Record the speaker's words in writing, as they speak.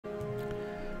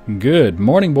Good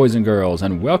morning, boys and girls,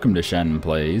 and welcome to Shen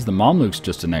Plays. The Mamluks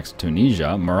just annexed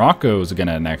Tunisia, Morocco's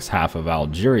gonna annex half of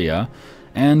Algeria,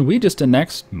 and we just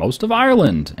annexed most of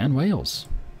Ireland and Wales.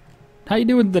 How you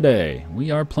doing today?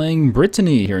 We are playing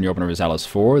Brittany here in Europa Universalis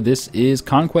 4. This is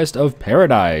Conquest of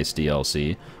Paradise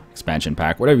DLC, expansion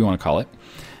pack, whatever you want to call it.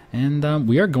 And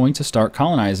we are going to start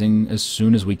colonizing as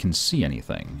soon as we can see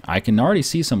anything. I can already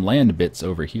see some land bits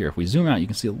over here. If we zoom out, you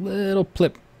can see a little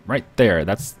plip right there.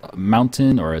 That's a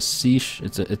mountain or a sea.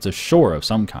 It's a shore of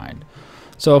some kind.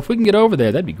 So if we can get over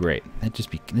there, that'd be great. That'd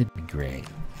be great.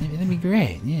 That'd be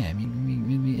great. Yeah,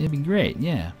 it'd be great.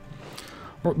 Yeah.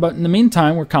 But in the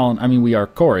meantime, we are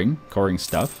coring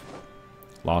stuff.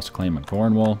 Lost claim on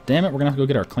Cornwall. Damn it, we're gonna have to go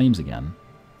get our claims again.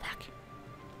 Fuck.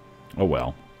 Oh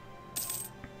well.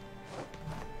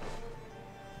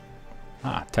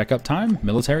 Ah, tech up time?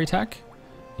 Military tech?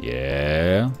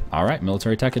 Yeah. Alright,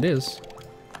 military tech it is.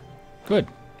 Good.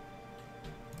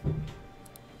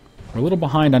 We're a little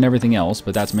behind on everything else,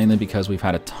 but that's mainly because we've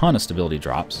had a ton of stability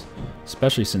drops.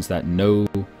 Especially since that no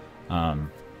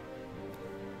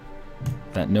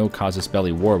casus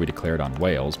belli war we declared on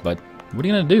Wales. But what are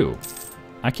you going to do?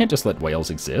 I can't just let Wales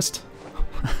exist.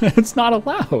 It's not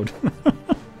allowed.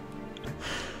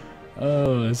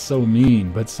 Oh, it's so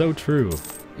mean, but so true.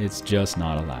 It's just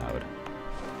not allowed.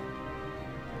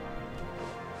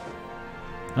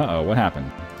 Uh-oh, what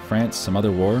happened? France, some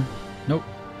other war? Nope.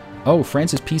 Oh,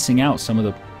 France is piecing out some of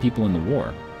the people in the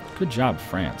war. Good job,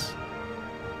 France.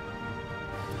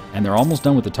 And they're almost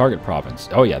done with the target province.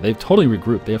 Oh yeah, they've totally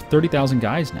regrouped. They have 30,000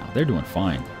 guys now. They're doing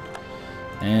fine.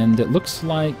 And it looks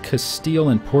like Castile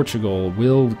and Portugal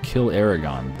will kill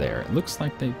Aragon there. It looks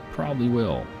like they probably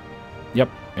will. Yep,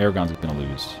 Aragon's going to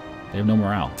lose. They have no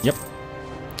morale. Yep.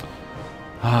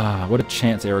 Ah, what a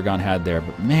chance Aragon had there,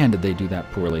 but man, did they do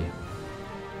that poorly.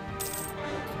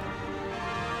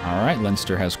 Alright,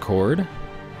 Leinster has cored.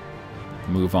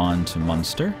 Move on to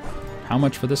Munster. How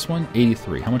much for this one?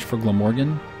 83. How much for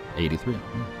Glamorgan? 83.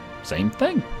 Same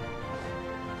thing.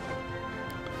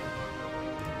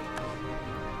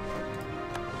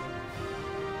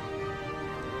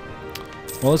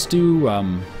 Well, let's do...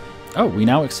 oh, we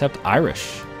now accept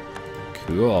Irish.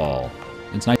 Cool.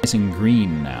 It's nice and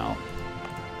green now.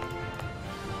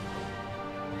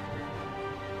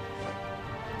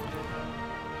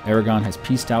 Aragon has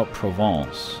pieced out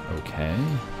Provence. Okay.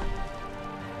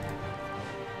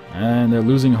 And they're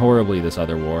losing horribly this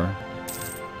other war.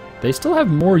 They still have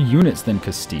more units than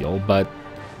Castile, but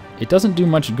it doesn't do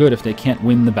much good if they can't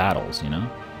win the battles, you know?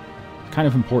 It's kind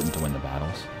of important to win the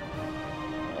battles.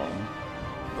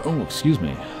 Oh, excuse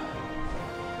me.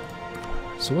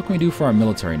 So what can we do for our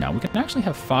military now? We can actually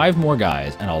have 5 more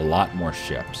guys and a lot more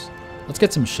ships. Let's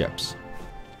get some ships.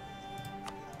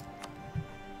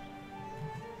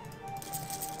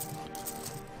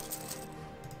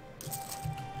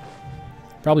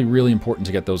 Probably really important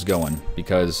to get those going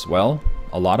because, well,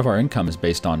 a lot of our income is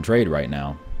based on trade right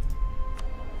now.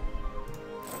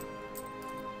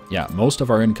 Yeah, most of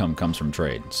our income comes from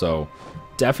trade, so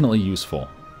definitely useful.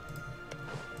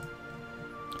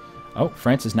 Oh,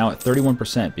 France is now at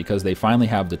 31% because they finally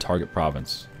have the target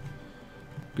province.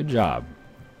 Good job.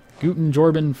 Guten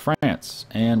Jorben, France.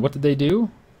 And what did they do?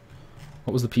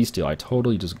 What was the peace deal? I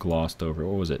totally just glossed over it.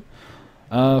 What was it?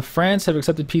 France have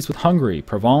accepted peace with Hungary.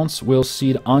 Provence will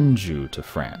cede Anjou to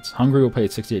France. Hungary will pay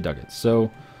 68 ducats.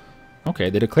 So, okay,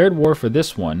 they declared war for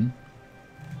this one,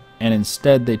 and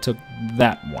instead they took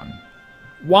that one.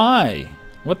 Why?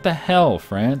 What the hell,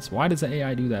 France? Why does the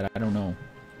AI do that? I don't know.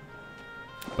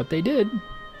 But they did.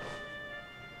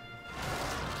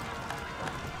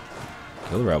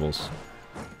 Kill the rebels.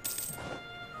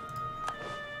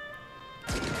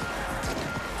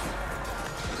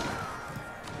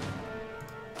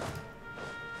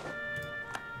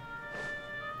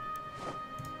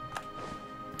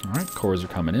 Alright, cores are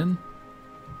coming in.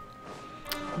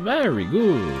 Very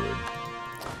good.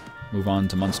 Move on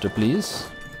to Munster, please.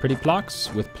 Pretty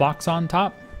blocks with blocks on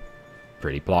top.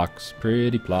 Pretty blocks,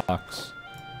 pretty blocks.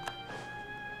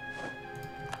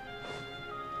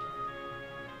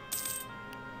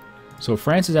 So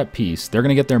France is at peace. They're going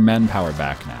to get their manpower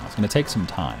back now. It's going to take some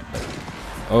time. But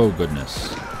oh,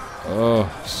 goodness.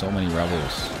 Oh, so many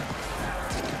rebels.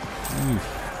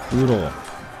 Oof, brutal.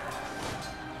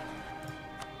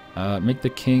 Make the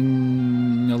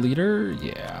king a leader?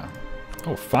 Yeah.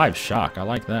 Oh, 5 shock. I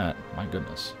like that. My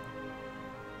goodness.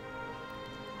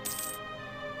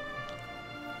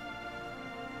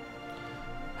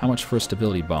 How much for a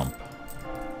stability bump?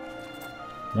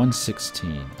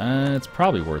 116. It's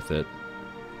probably worth it.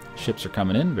 Ships are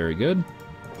coming in. Very good.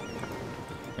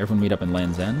 Everyone meet up in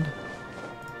Land's End.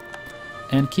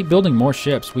 And keep building more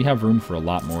ships. We have room for a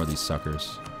lot more of these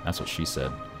suckers. That's what she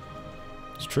said.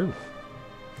 It's true.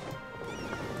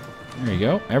 There you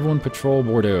go. Everyone patrol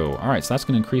Bordeaux. Alright, so that's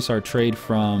going to increase our trade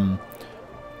from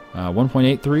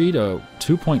 1.83 to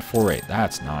 2.48.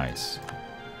 That's nice.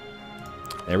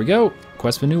 There we go.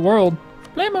 Quest for New World.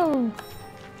 Blamo!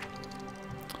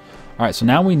 Alright, so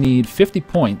now we need 50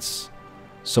 points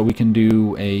so we can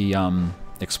do a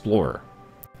explorer.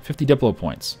 50 Diplo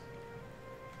points.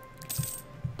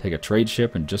 Take a trade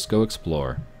ship and just go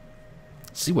explore.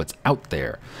 See what's out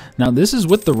there. Now this is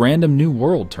with the random new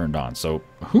world turned on, so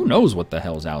who knows what the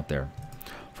hell's out there.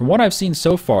 From what I've seen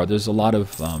so far, there's a lot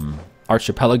of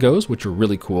archipelagos, which are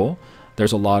really cool.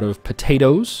 There's a lot of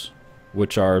potatoes,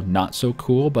 which are not so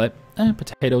cool, but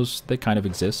potatoes, they kind of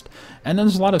exist. And then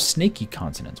there's a lot of snaky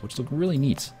continents, which look really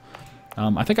neat.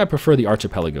 I think I prefer the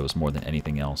archipelagos more than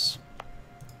anything else.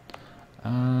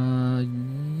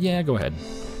 Yeah, go ahead.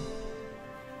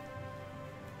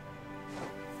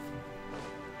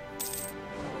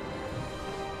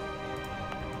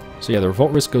 So yeah, the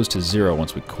revolt risk goes to 0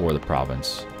 once we core the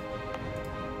province.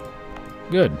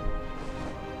 Good.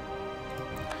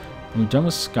 We're done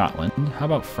with Scotland. How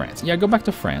about France? Yeah, go back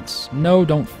to France. No,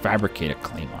 don't fabricate a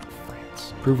claim on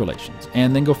France. Prove relations.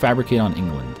 And then go fabricate on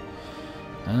England.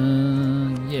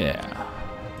 Yeah.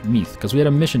 Meath, because we had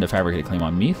a mission to fabricate a claim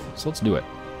on Meath, so let's do it.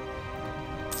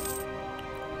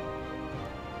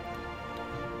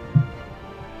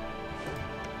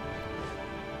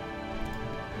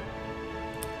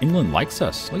 England likes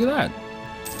us. Look at that.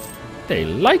 They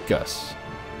like us.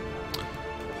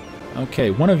 Okay,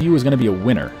 one of you is going to be a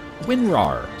winner.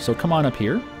 Shenryyr. So come on up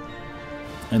here.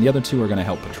 And the other two are going to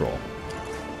help patrol.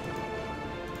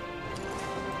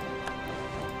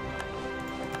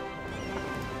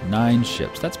 Nine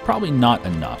ships. That's probably not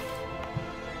enough.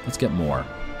 Let's get more.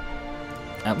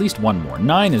 At least one more.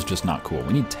 9 is just not cool.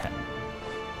 We need 10.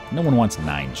 No one wants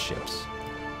 9 ships.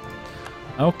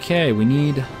 Okay, we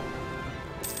need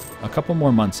a couple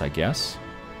more months, I guess.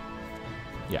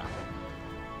 Yeah.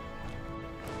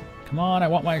 Come on, I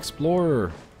want my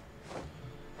explorer.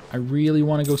 I really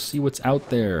want to go see what's out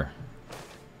there.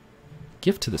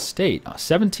 Gift to the state.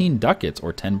 17 ducats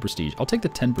or 10 prestige. I'll take the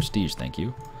 10 prestige, thank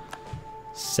you.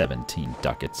 17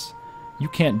 ducats. You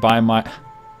can't buy my...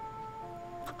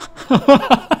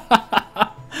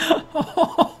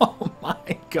 Oh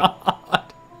my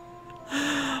god.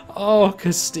 Oh,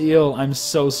 Castile, I'm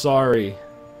so sorry.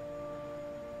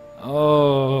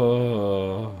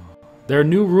 Oh. Their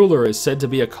new ruler is said to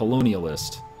be a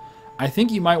colonialist. I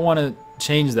think you might want to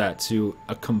change that to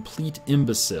a complete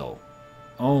imbecile.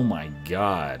 Oh my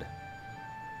god.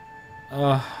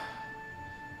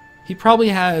 He probably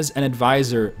has an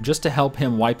advisor just to help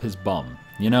him wipe his bum.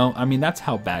 You know? I mean, that's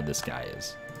how bad this guy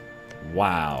is.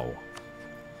 Wow.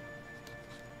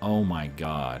 Oh my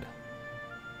god.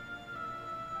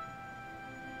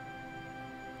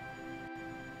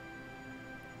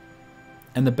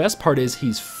 And the best part is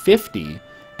he's 50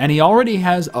 and he already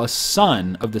has a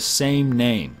son of the same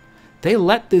name. They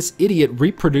let this idiot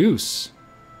reproduce.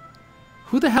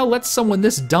 Who the hell lets someone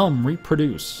this dumb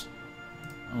reproduce?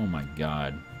 Oh my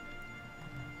god.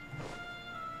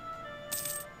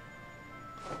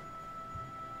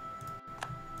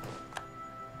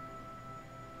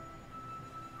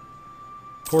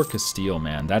 Poor Castile,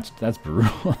 man. That's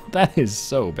brutal. That is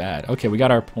so bad. Okay, we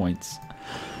got our points.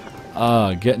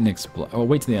 Get an explore. Oh,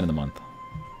 wait till the end of the month.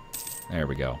 There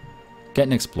we go. Get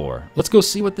an explore. Let's go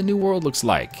see what the new world looks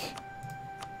like.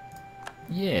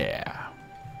 Yeah.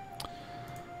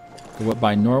 Go up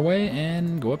by Norway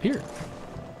and go up here.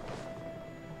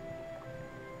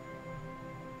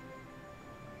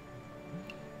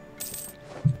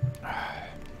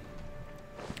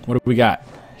 What do we got?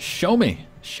 Show me.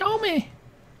 Show me.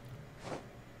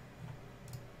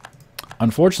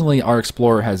 Unfortunately, our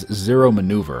explorer has 0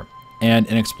 maneuver, and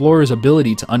an explorer's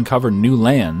ability to uncover new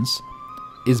lands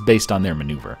is based on their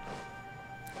maneuver.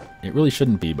 It really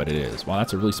shouldn't be, but it is. Wow,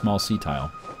 that's a really small sea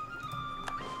tile.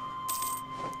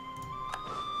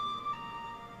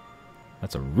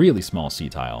 That's a really small sea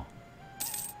tile.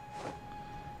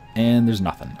 And there's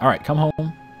nothing. Alright, come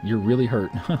home. You're really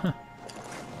hurt.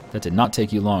 That did not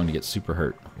take you long to get super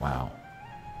hurt. Wow.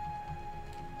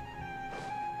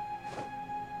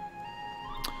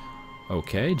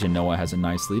 Okay, Genoa has a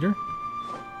nice leader.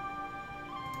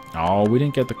 Oh, we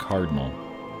didn't get the cardinal.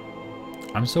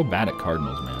 I'm so bad at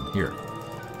cardinals, man.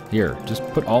 Here, just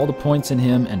put all the points in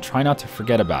him and try not to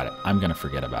forget about it. I'm gonna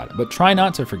forget about it, but try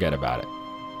not to forget about it.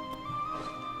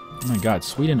 Oh my god,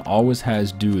 Sweden always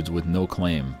has dudes with no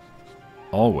claim.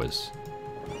 Always.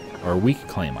 Or a weak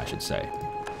claim, I should say.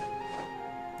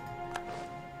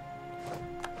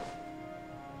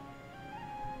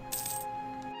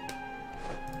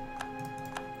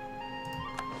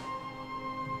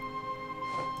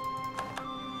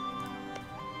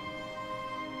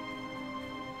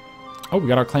 Oh, we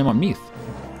got our claim on Meath.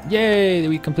 Yay,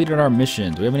 we completed our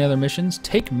mission. Do we have any other missions?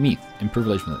 Take Meath, improve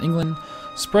relations with England,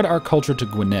 spread our culture to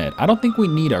Gwynedd. I don't think we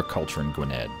need our culture in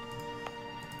Gwynedd.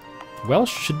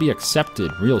 Welsh should be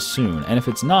accepted real soon, and if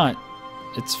it's not,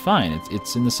 it's fine.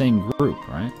 It's in the same group,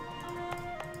 right?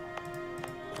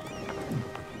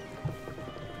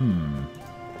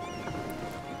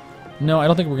 No, I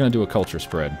don't think we're going to do a culture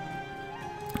spread.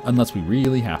 Unless we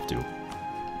really have to.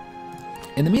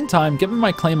 In the meantime, give me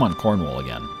my claim on Cornwall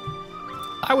again.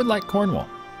 I would like Cornwall.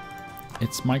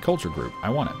 It's my culture group. I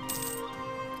want it.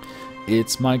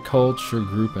 It's my culture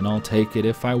group, and I'll take it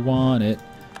if I want it.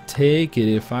 Take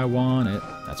it if I want it.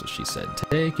 That's what she said.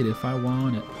 Take it if I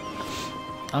want it.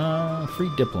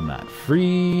 Free diplomat.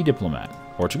 Free diplomat.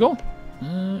 Portugal?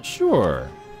 Sure.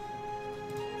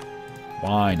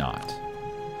 Why not?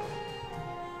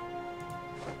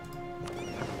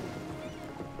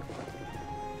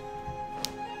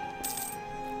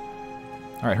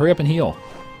 Alright, hurry up and heal.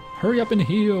 Hurry up and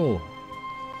heal.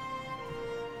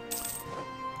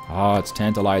 Ah, it's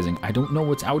tantalizing. I don't know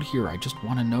what's out here. I just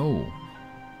want to know.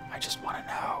 I just want to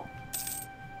know.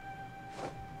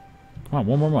 Come on,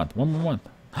 one more month. One more month.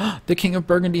 The King of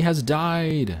Burgundy has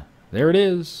died. There it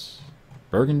is.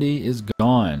 Burgundy is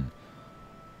gone.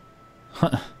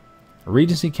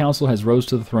 Regency Council has rose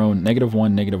to the throne. -1,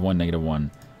 -1, -1.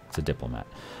 It's a diplomat.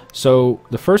 So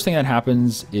the first thing that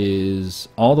happens is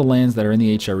all the lands that are in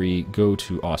the HRE go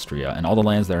to Austria, and all the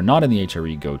lands that are not in the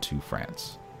HRE go to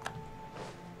France.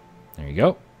 There you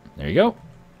go. There you go.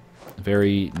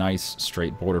 Very nice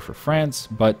straight border for France,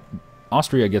 but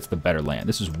Austria gets the better land.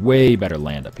 This is way better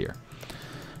land up here.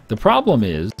 The problem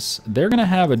is they're going to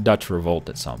have a Dutch revolt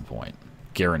at some point.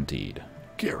 Guaranteed.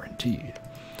 Guaranteed.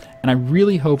 And I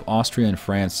really hope Austria and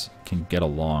France can get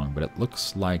along, but it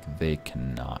looks like they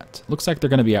cannot. Looks like they're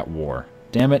going to be at war.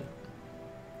 Damn it.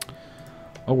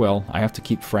 Oh well, I have to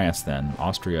keep France then.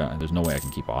 Austria, there's no way I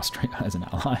can keep Austria as an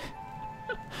ally.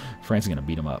 France is going to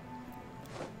beat them up.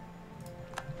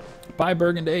 Bye,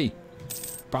 Burgundy.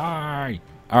 Bye.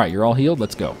 All right, you're all healed.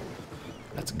 Let's go.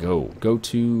 Let's go. Go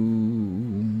to...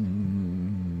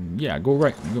 Yeah, go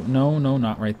right. Go, no,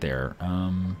 not right there.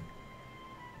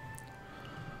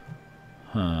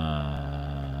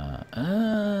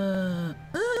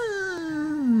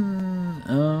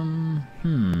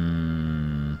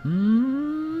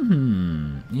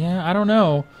 Yeah, I don't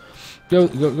know.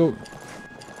 Go.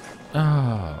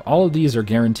 All of these are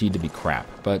guaranteed to be crap,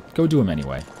 but go do them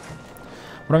anyway.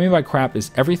 What I mean by crap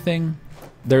is everything,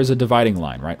 there's a dividing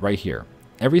line, right here.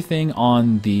 Everything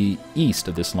on the east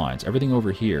of this line, so everything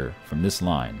over here from this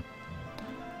line,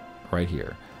 right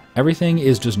here, everything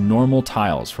is just normal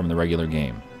tiles from the regular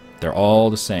game. They're all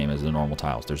the same as the normal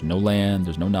tiles. There's no land,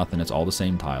 there's no nothing, it's all the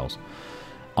same tiles.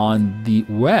 On the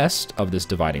west of this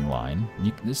dividing line,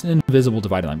 this is an invisible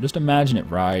dividing line, just imagine it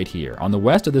right here. On the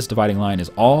west of this dividing line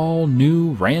is all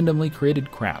new, randomly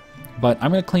created crap. But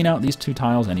I'm going to clean out these two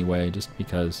tiles anyway, just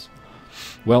because,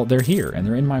 well, they're here, and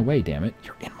they're in my way, damn it.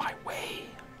 You're in my way.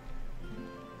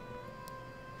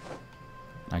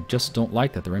 I just don't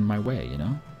like that they're in my way, you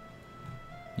know?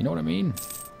 You know what I mean?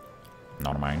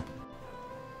 Not mine.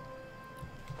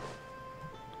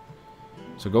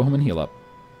 So go home and heal up.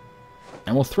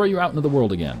 And we'll throw you out into the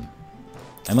world again.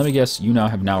 And let me guess, you now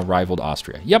have rivaled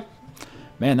Austria. Yep.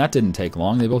 Man, that didn't take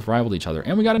long. They both rivaled each other.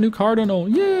 And we got a new cardinal.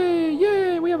 Yay,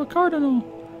 yay, we have a cardinal.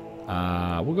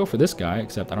 We'll go for this guy,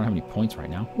 except I don't have any points right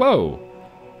now. Whoa.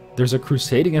 There's a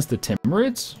crusade against the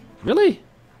Timurids? Really?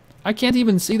 I can't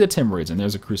even see the Timurids, and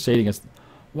there's a crusade against...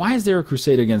 Why is there a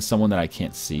crusade against someone that I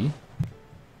can't see?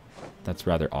 That's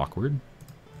rather awkward.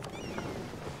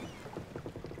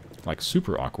 Like,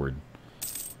 super awkward.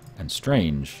 And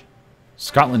strange.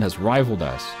 Scotland has rivaled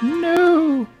us.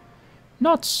 No!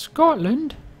 Not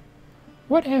Scotland.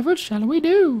 Whatever shall we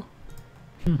do?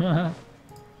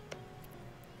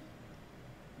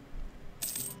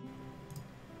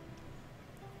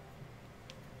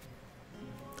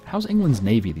 How's England's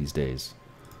navy these days?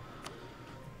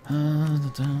 Well,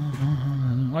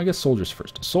 I guess soldiers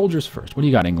first. Soldiers first. What do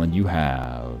you got, England? You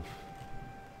have...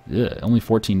 only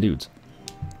 14 dudes.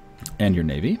 And your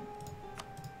navy?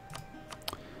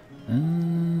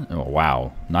 Oh,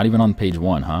 wow. Not even on page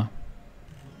 1, huh?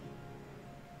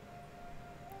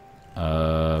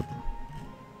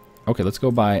 Okay, let's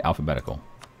go by alphabetical.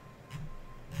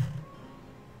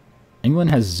 England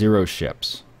has 0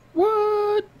 ships.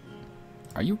 What?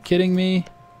 Are you kidding me?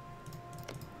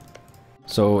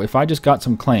 So if I just got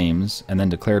some claims and then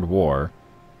declared war,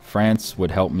 France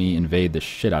would help me invade the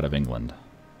shit out of England.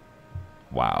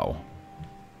 Wow.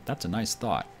 That's a nice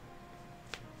thought.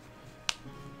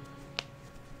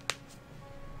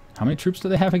 How many troops do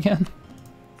they have again?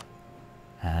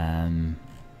 Um,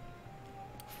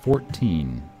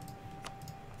 14.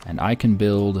 And I can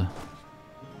build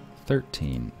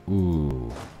 13.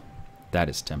 Ooh, that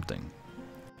is tempting.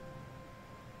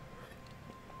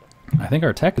 I think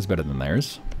our tech is better than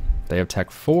theirs. They have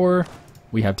tech 4,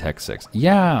 we have tech 6.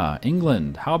 Yeah,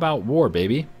 England, how about war,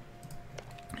 baby?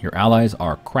 Your allies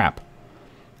are crap,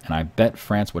 and I bet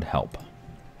France would help.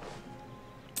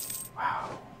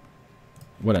 Wow.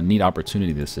 What a neat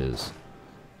opportunity this is.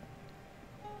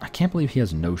 I can't believe he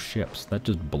has no ships. That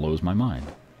just blows my mind.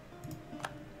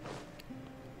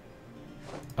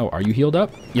 Oh, are you healed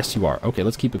up? Yes, you are. Okay,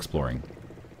 let's keep exploring.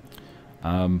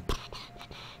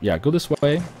 Yeah, go this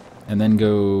way, and then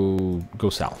go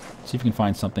south. See if you can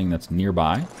find something that's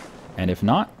nearby. And if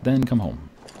not, then come home.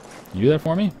 You do that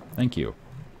for me? Thank you.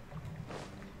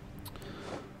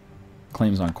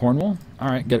 Claims on Cornwall.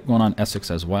 Alright, get going on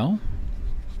Essex as well.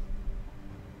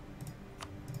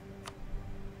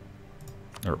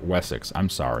 Or Wessex, I'm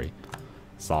sorry.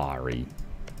 Sorry.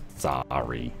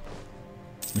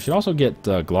 We should also get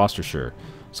Gloucestershire,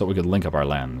 so we could link up our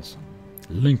lands.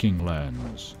 Linking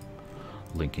lands.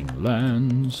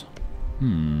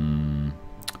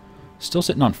 Still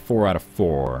sitting on 4 out of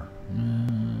 4.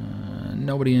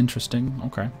 Nobody interesting.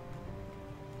 Okay.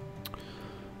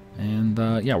 And,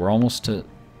 yeah, we're almost to...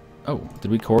 Oh,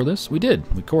 did we core this? We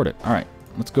did. We cored it. Alright,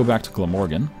 let's go back to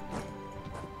Glamorgan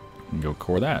and go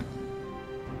core that.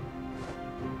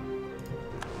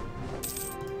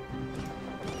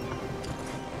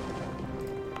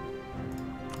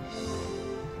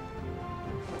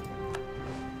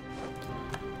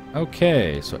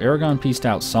 Okay, so Aragon pieced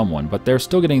out someone, but they're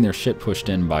still getting their shit pushed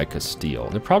in by Castile.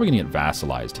 They're probably going to get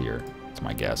vassalized here. That's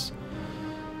my guess.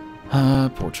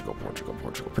 Portugal.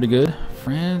 Pretty good.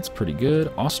 France, pretty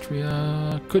good.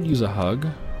 Austria could use a hug.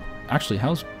 Actually,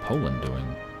 how's Poland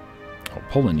doing? Oh,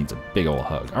 Poland needs a big old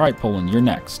hug. All right, Poland, you're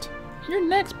next. You're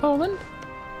next, Poland.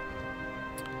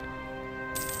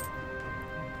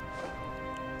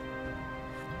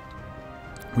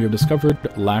 We have discovered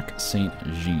Lac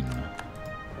Saint-Jean.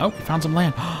 Oh, we found some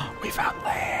land. We found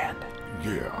land.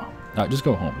 Yeah. Just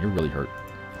go home. You're really hurt.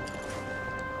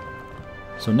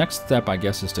 So next step, I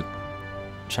guess, is to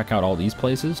check out all these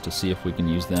places to see if we can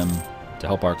use them to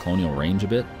help our colonial range a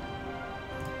bit.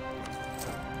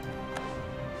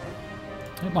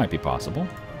 It might be possible.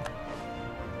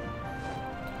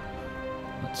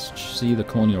 Let's see the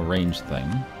colonial range thing.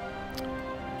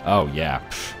 Oh, yeah.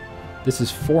 Psh. This is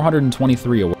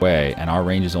 423 away, and our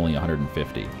range is only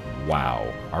 150.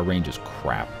 Wow, our range is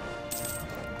crap.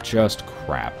 Just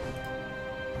crap.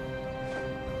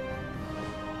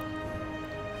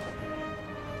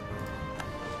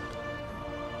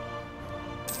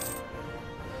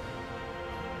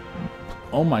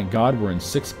 Oh my god, we're in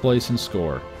 6th place in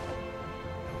score.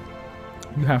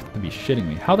 You have to be shitting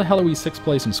me. How the hell are we 6th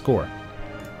place in score?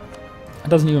 That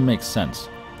doesn't even make sense.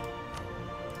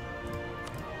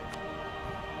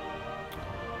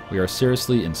 We are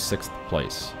seriously in 6th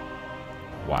place.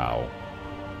 Wow.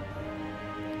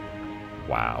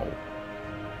 Wow.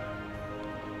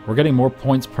 We're getting more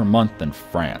points per month than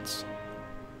France.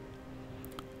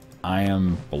 I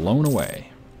am blown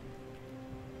away.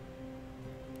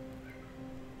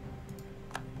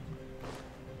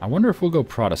 I wonder if we'll go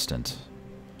Protestant.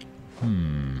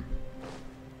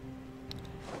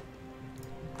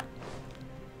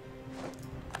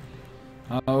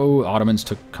 Oh, Ottomans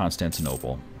took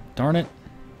Constantinople. Darn it.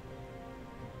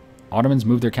 Ottomans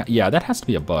moved their yeah, that has to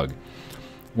be a bug.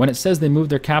 When it says they moved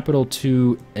their capital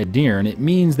to Edirne, it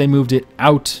means they moved it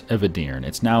out of Edirne.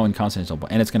 It's now in Constantinople,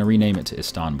 and it's going to rename it to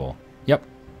Istanbul. Yep.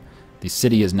 The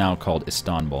city is now called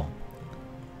Istanbul.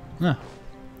 Huh.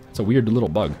 It's a weird little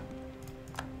bug.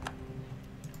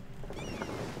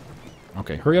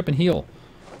 Okay, hurry up and heal.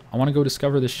 I want to go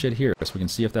discover this shit here so we can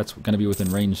see if that's going to be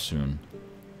within range soon.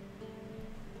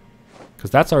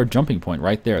 Because that's our jumping point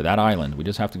right there, that island. We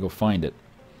just have to go find it.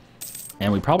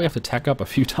 And we probably have to tech up a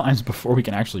few times before we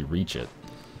can actually reach it.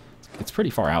 It's pretty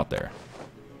far out there.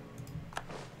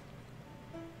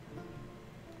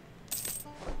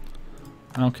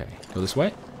 Okay, go this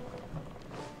way.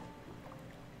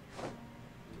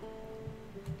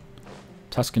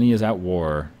 Tuscany is at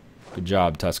war. Good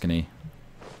job, Tuscany.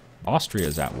 Austria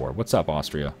is at war. What's up,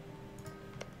 Austria?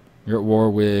 You're at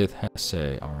war with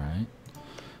Hesse. Alright.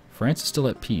 France is still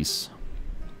at peace.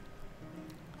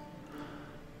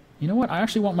 You know what? I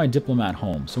actually want my diplomat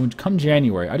home. So come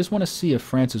January, I just want to see if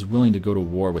France is willing to go to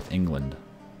war with England.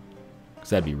 Because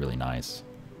that'd be really nice.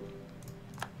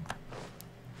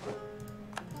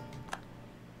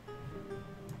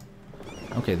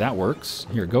 Okay, that works.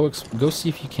 Here, go see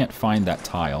if you can't find that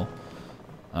tile.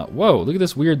 Whoa, look at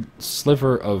this weird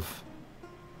sliver of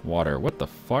water. What the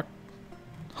fuck?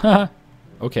 Haha.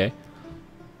 Okay.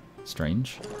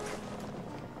 Strange.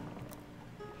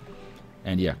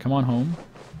 And yeah, come on home.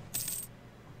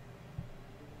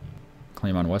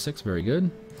 Claim on Wessex, very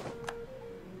good.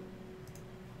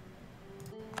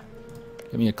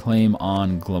 Give me a claim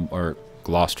on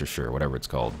Gloucestershire, whatever it's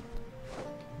called.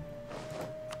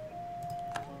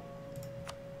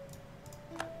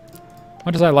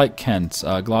 Much as I like Kent,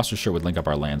 Gloucestershire would link up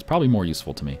our lands. Probably more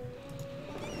useful to me.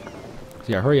 So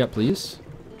yeah, hurry up, please.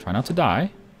 Try not to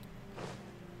die.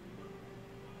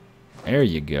 There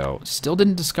you go. Still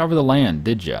didn't discover the land,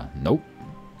 did ya? Nope.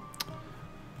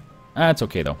 That's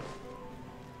okay, though.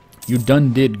 You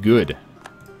done did good.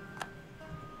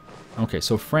 Okay,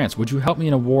 so France, would you help me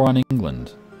in a war on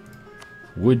England?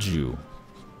 Would you?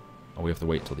 Oh, we have to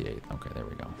wait till the 8th. Okay, there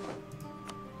we go.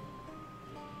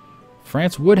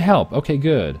 France would help. Okay,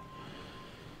 good.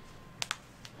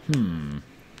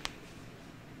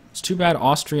 It's too bad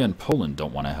Austria and Poland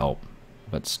don't want to help.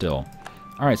 But still.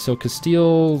 Alright, so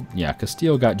Castile... Yeah,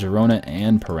 Castile got Girona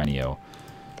and Perenio.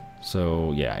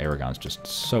 So, yeah, Aragon's just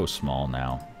so small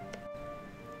now.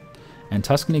 And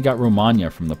Tuscany got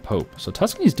Romagna from the Pope. So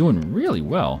Tuscany's doing really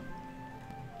well.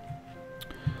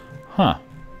 Huh.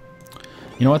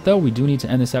 You know what, though? We do need to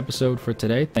end this episode for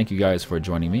today. Thank you guys for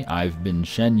joining me. I've been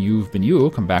Shen, you've been you.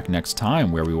 Come back next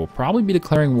time where we will probably be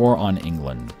declaring war on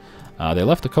England. They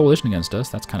left a coalition against us.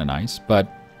 That's kind of nice. But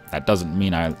that doesn't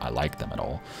mean I like them at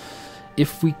all.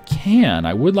 If we can,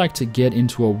 I would like to get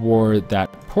into a war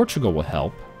that Portugal will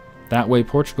help. That way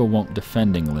Portugal won't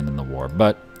defend England in the war.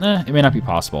 But, it may not be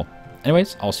possible.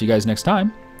 Anyways, I'll see you guys next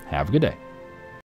time. Have a good day.